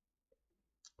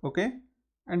 Okay,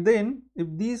 and then if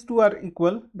these two are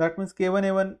equal, that means k1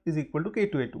 a1 is equal to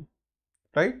k2 a2,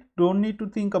 right? Don't need to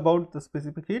think about the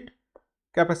specific heat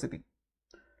capacity.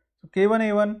 So k1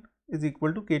 a1 is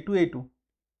equal to k2 a2.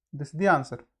 This is the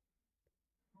answer.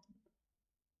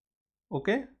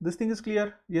 Okay, this thing is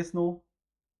clear? Yes, no?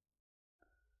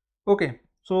 Okay,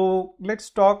 so let's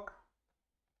talk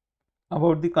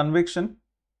about the convection.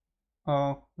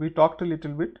 We talked a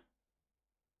little bit,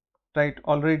 right,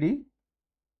 already,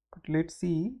 but let's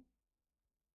see.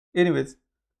 Anyways,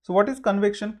 so what is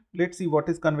convection? Let's see what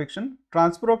is convection.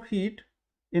 Transfer of heat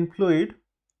in fluid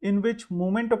in which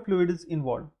movement of fluid is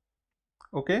involved.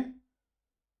 Okay,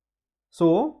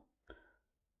 so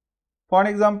for an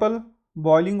example,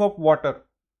 boiling of water.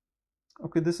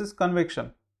 Okay, this is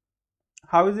convection.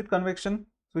 How is it convection?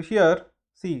 So here,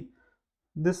 see,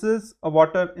 this is a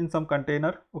water in some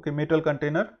container, okay, metal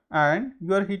container, and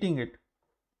you are heating it.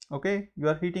 Okay, you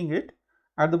are heating it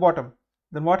at the bottom.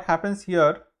 Then what happens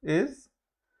here is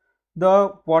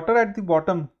the water at the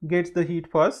bottom gets the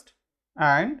heat first,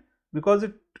 and because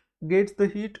it gets the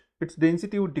heat, its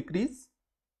density would decrease,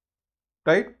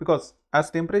 right? Because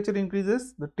as temperature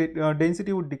increases, the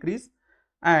density would decrease,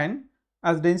 and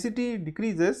as density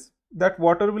decreases, that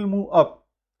water will move up,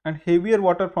 and heavier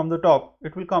water from the top,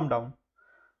 it will come down.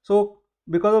 So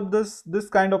because of this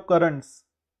kind of currents,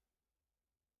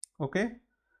 okay,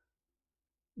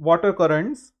 water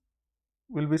currents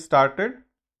will be started.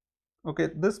 Okay,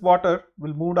 this water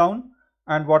will move down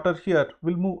and water here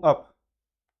will move up,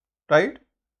 right?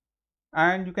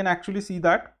 And you can actually see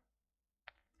that.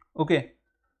 Okay,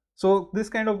 so this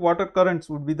kind of water currents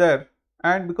would be there,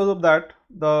 and because of that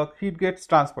the heat gets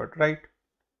transferred, right,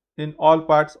 in all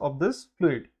parts of this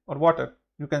fluid or water,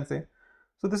 you can say.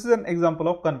 So this is an example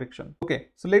of convection. Okay,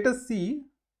 so let us see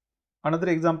another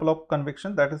example of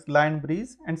convection, that is land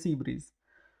breeze and sea breeze.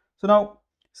 So now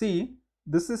see,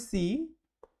 this is sea,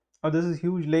 or this is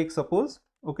huge lake, suppose.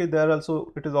 Okay, there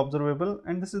also it is observable,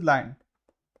 and this is land.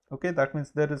 Okay, that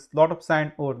means there is lot of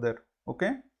sand over there.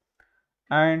 Okay,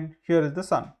 and here is the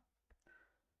sun.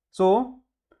 So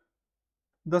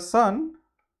the sun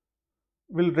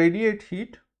will radiate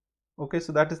heat. Okay,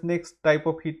 so that is next type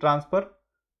of heat transfer,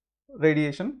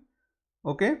 radiation.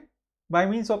 Okay, by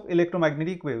means of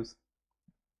electromagnetic waves,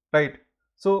 right?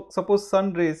 So suppose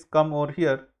sun rays come over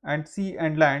here, and sea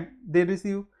and land, they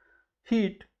receive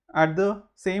heat at the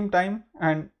same time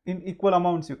and in equal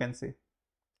amounts, you can say.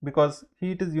 because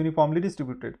heat is uniformly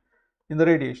distributed in the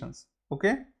radiations.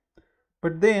 Okay,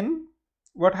 but then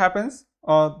what happens,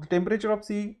 the temperature of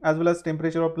sea as well as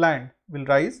temperature of land will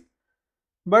rise,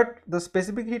 but the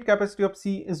specific heat capacity of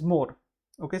sea is more.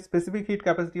 Okay, specific heat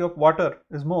capacity of water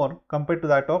is more compared to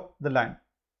that of the land.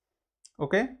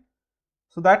 Okay,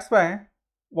 so that's why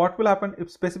what will happen,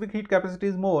 if specific heat capacity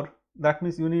is more, that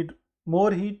means you need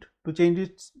more heat to change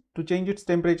its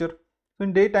temperature. So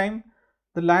in daytime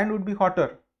the land would be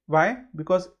hotter. Why?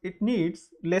 Because it needs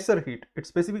lesser heat. Its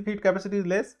specific heat capacity is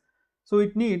less, so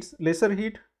it needs lesser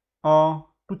heat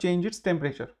to change its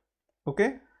temperature.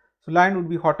 Okay, so land would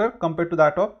be hotter compared to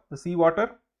that of the sea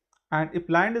water, and if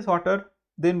land is hotter,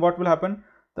 then what will happen,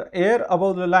 the air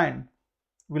above the land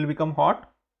will become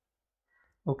hot.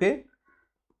 Okay,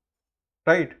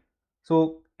 right?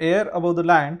 So air above the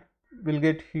land will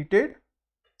get heated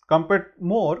compared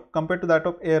to that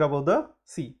of air above the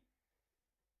sea.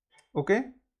 Okay,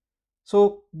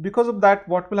 so because of that,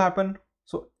 what will happen,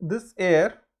 so this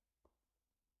air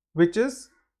which is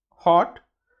hot,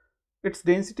 its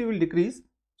density will decrease,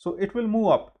 so it will move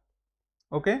up.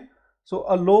 Okay, so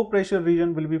a low pressure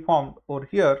region will be formed over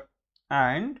here,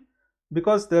 and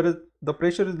because the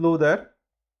pressure is low there,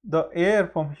 the air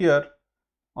from here,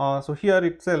 so here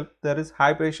itself there is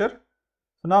high pressure.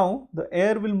 So now the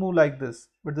air will move like this,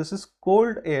 but this is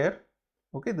cold air.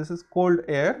 Okay, this is cold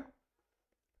air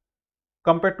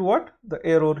compared to what, the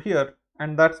air over here,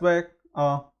 and that's why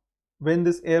when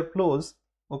this air flows,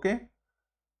 okay,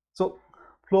 so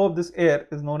flow of this air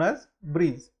is known as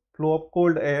breeze. Flow of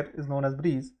cold air is known as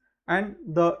breeze, and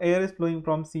the air is flowing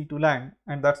from sea to land,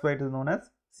 and that's why it is known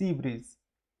as sea breeze.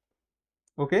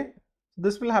 Okay,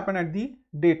 this will happen at the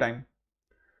daytime,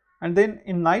 and then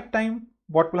in night time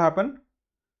what will happen,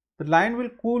 the land will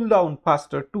cool down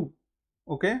faster too.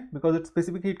 Okay, because its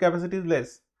specific heat capacity is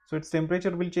less, so its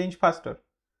temperature will change faster.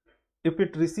 If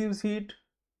it receives heat,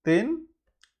 then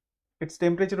its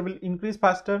temperature will increase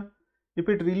faster. If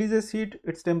it releases heat,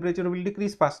 its temperature will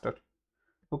decrease faster.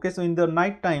 Okay, so in the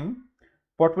night time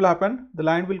what will happen, the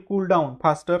land will cool down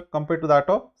faster compared to that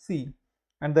of sea,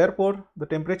 and therefore the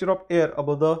temperature of air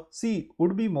above the sea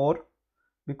would be more,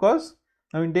 because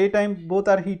now in daytime both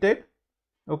are heated.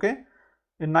 Okay,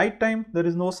 in night time there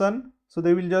is no sun, so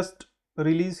they will just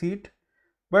release heat,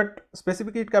 but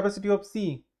specific heat capacity of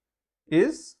sea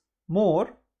is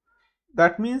more,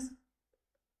 that means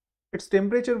its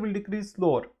temperature will decrease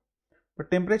slower, but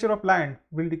temperature of land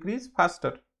will decrease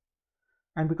faster.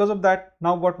 And because of that,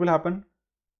 now what will happen,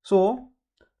 so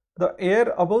the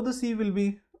air above the sea will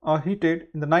be heated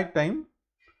in the night time,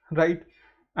 right,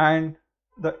 and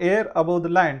the air above the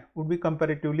land would be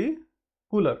comparatively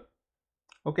cooler.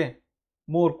 Okay,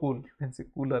 more cool, you can say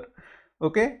cooler.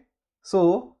 Okay,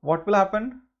 so what will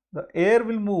happen, the air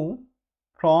will move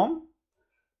from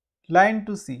land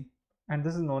to sea, and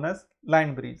this is known as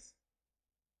land breeze.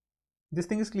 This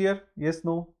thing is clear? Yes,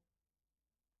 no?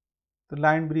 The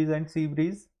land breeze and sea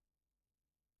breeze.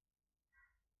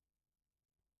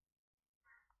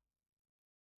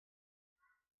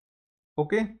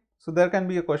 Okay, so there can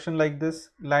be a question like this,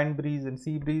 land breeze and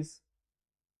sea breeze.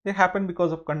 They happen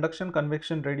because of conduction,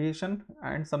 convection, radiation,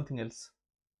 and something else.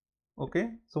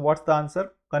 Okay, so what's the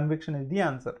answer? Convection is the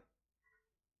answer.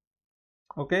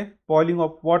 Okay, boiling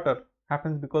of water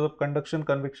happens because of conduction,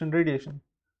 convection, radiation.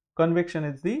 Convection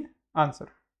is the answer.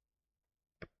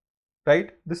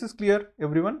 Right? This is clear,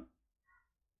 everyone?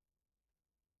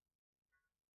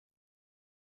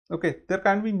 Okay, there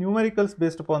can be numericals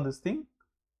based upon this thing,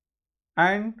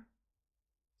 and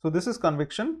so this is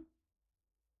convection,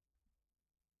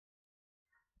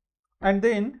 and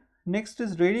then next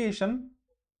is radiation.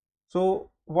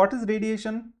 So what is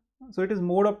radiation? So it is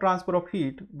mode of transfer of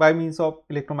heat by means of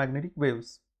electromagnetic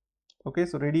waves. Okay,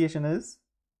 so radiation is,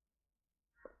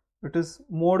 it is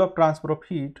mode of transfer of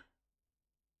heat,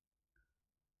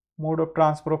 mode of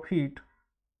transfer of heat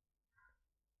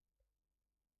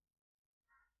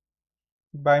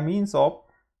by means of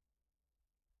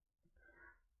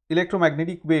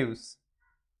electromagnetic waves.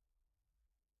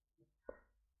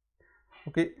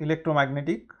 Okay,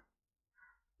 electromagnetic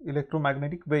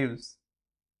waves.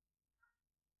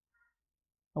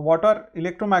 Now, what are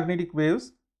electromagnetic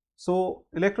waves? So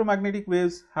electromagnetic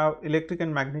waves have electric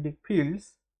and magnetic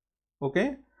fields,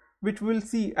 okay, which we will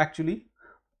see actually,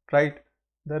 right?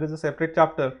 There is a separate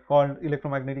chapter called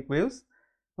electromagnetic waves.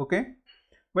 Okay,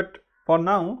 but for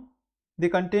now they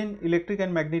contain electric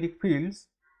and magnetic fields.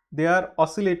 They are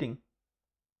oscillating,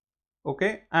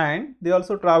 okay, and they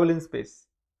also travel in space,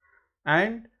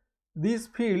 and these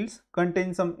fields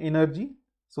contain some energy.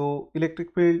 So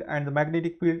electric field and the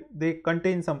magnetic field, they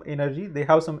contain some energy, they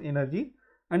have some energy,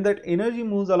 and that energy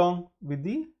moves along with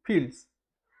the fields.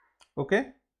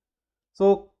 Okay,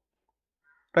 so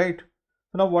right,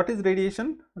 so now what is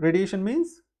radiation? Radiation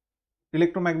means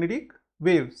electromagnetic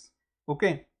waves.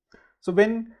 Okay, so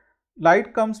when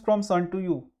light comes from sun to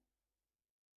you,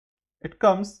 it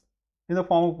comes in the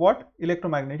form of what?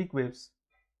 Electromagnetic waves.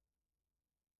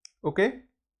 Okay,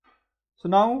 so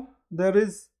now there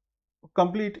is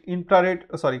complete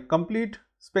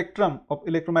spectrum of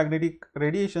electromagnetic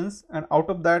radiations, and out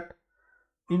of that,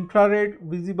 infrared,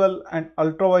 visible and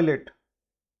ultraviolet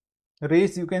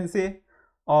rays, you can say,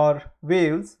 or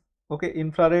waves. Okay,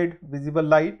 infrared, visible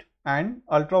light and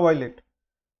ultraviolet.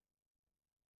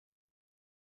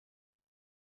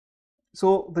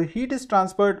 So the heat is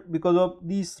transferred because of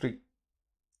these three.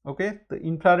 Okay, the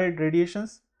infrared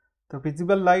radiations, the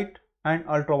visible light and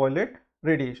ultraviolet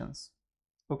radiations.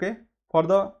 Okay, for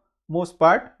the most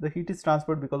part the heat is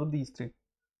transferred because of these three.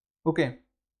 Okay,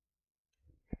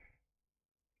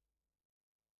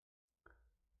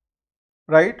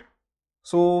 right.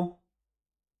 So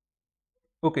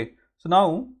okay, so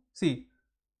now see,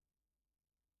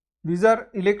 these are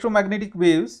electromagnetic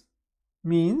waves,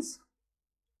 means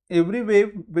every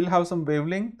wave will have some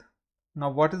wavelength. Now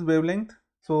what is wavelength?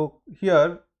 So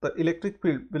here the electric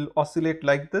field will oscillate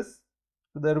like this.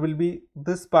 So there will be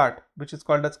this part which is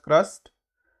called as crust,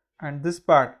 and this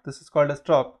part, this is called as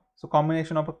trough. So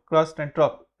combination of a crust and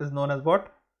trough is known as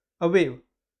what? A wave.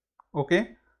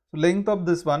 Okay, so length of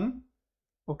this one,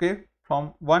 okay,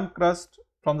 from one crust,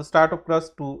 from the start of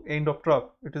crust to end of trough,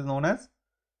 it is known as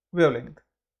wavelength,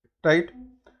 right?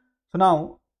 So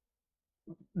now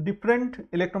different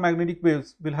electromagnetic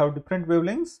waves will have different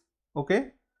wavelengths.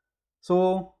 Okay,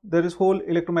 so there is whole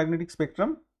electromagnetic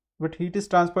spectrum, but heat is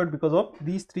transferred because of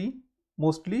these three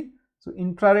mostly. So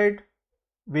infrared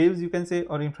waves, you can say,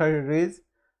 or infrared rays,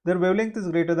 their wavelength is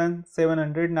greater than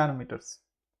 700 nanometers.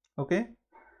 Okay,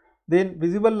 then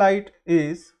visible light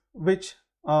is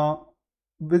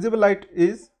visible light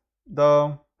is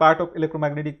the part of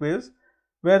electromagnetic waves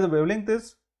where the wavelength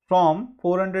is from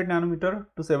 400 nanometer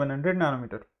to 700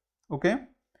 nanometer. Okay,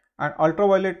 and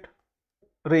ultraviolet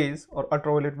rays or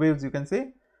ultraviolet waves, you can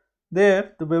say,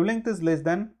 there the wavelength is less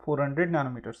than 400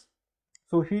 nanometers.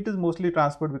 So heat is mostly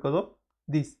transferred because of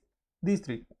these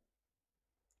three.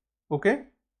 Okay,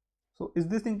 so is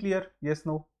this thing clear? Yes,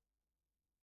 no?